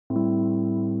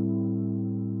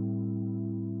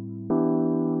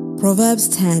Proverbs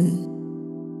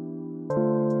 10.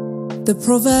 The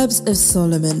Proverbs of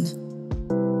Solomon.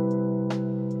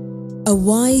 A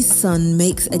wise son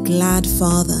makes a glad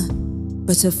father,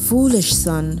 but a foolish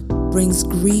son brings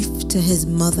grief to his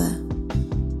mother.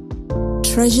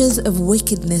 Treasures of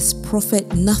wickedness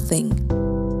profit nothing,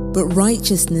 but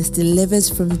righteousness delivers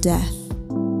from death.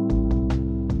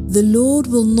 The Lord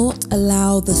will not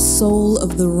allow the soul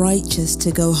of the righteous to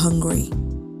go hungry,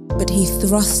 but he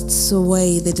thrusts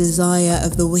away the desire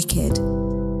of the wicked.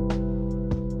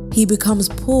 He becomes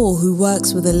poor who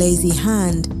works with a lazy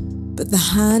hand, but the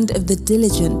hand of the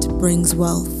diligent brings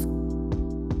wealth.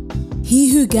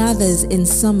 He who gathers in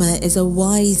summer is a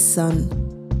wise son,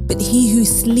 but he who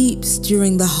sleeps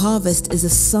during the harvest is a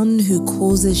son who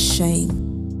causes shame.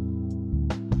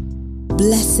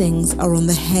 Blessings are on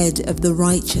the head of the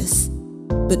righteous,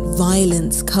 but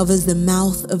violence covers the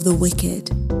mouth of the wicked.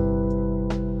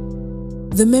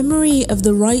 The memory of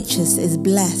the righteous is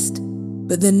blessed,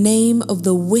 but the name of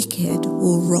the wicked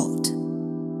will rot.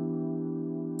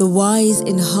 The wise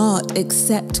in heart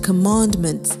accept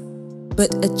commandments,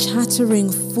 but a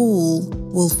chattering fool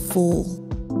will fall.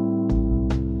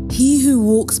 He who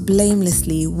walks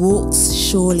blamelessly walks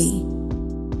surely,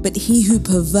 but he who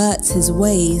perverts his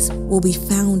ways will be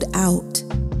found out.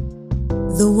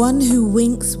 The one who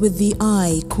winks with the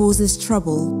eye causes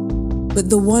trouble, but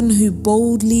the one who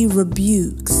boldly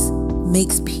rebukes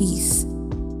makes peace.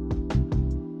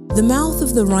 The mouth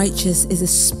of the righteous is a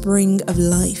spring of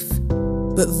life,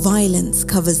 but violence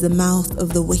covers the mouth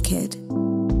of the wicked.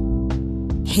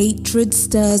 Hatred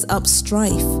stirs up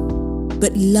strife,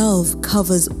 but love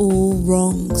covers all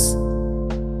wrongs.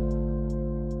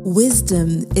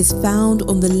 Wisdom is found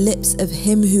on the lips of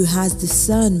him who has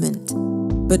discernment,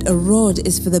 but a rod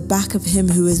is for the back of him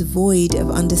who is void of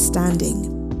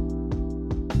understanding.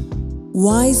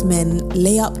 Wise men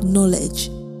lay up knowledge,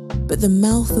 but the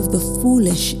mouth of the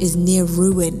foolish is near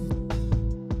ruin.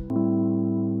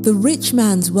 The rich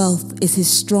man's wealth is his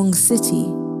strong city,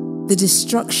 the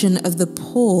destruction of the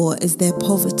poor is their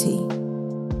poverty.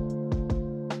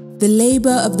 The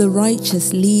labor of the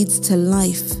righteous leads to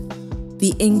life,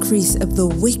 the increase of the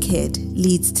wicked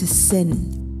leads to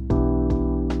sin.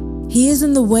 He is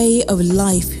in the way of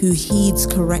life who heeds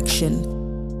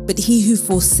correction, but he who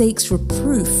forsakes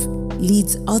reproof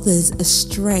leads others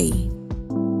astray.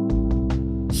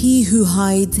 He who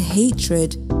hides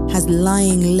hatred has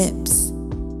lying lips.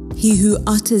 He who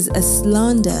utters a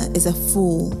slander is a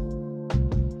fool.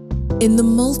 In the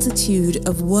multitude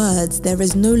of words there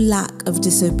is no lack of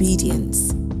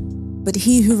disobedience, but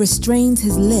he who restrains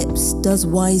his lips does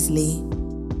wisely.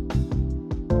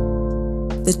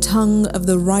 The tongue of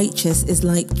the righteous is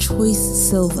like choice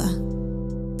silver.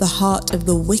 The heart of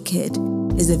the wicked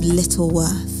is of little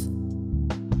worth.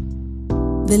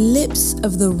 The lips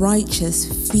of the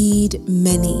righteous feed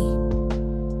many,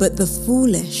 but the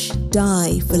foolish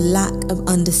die for lack of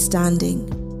understanding.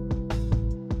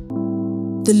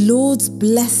 The Lord's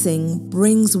blessing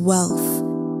brings wealth,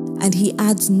 and he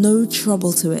adds no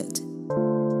trouble to it.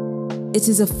 It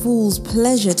is a fool's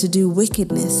pleasure to do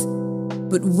wickedness,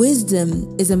 but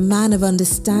wisdom is a man of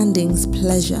understanding's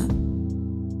pleasure.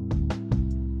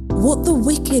 What the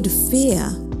wicked fear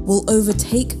will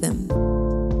overtake them,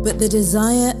 but the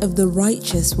desire of the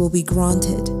righteous will be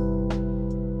granted.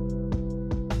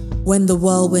 When the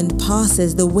whirlwind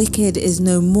passes, the wicked is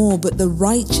no more, but the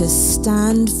righteous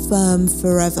stand firm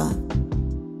forever.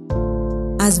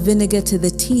 As vinegar to the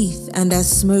teeth and as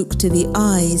smoke to the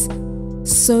eyes,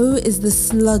 so is the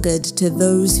sluggard to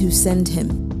those who send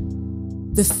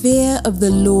him. The fear of the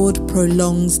Lord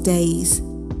prolongs days,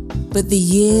 but the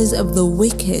years of the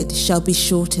wicked shall be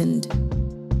shortened.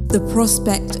 The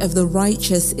prospect of the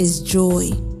righteous is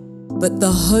joy, but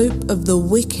the hope of the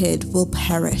wicked will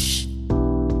perish.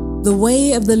 The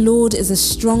way of the Lord is a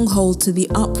stronghold to the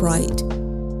upright,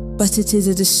 but it is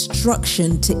a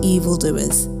destruction to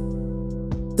evildoers.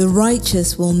 The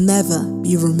righteous will never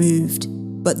be removed,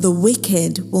 but the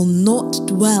wicked will not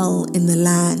dwell in the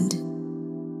land.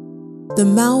 The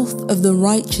mouth of the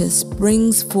righteous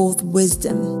brings forth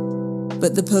wisdom,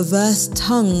 but the perverse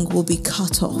tongue will be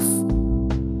cut off.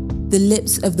 The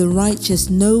lips of the righteous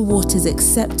know what is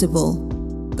acceptable,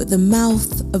 but the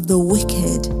mouth of the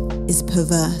wicked is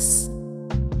perverse.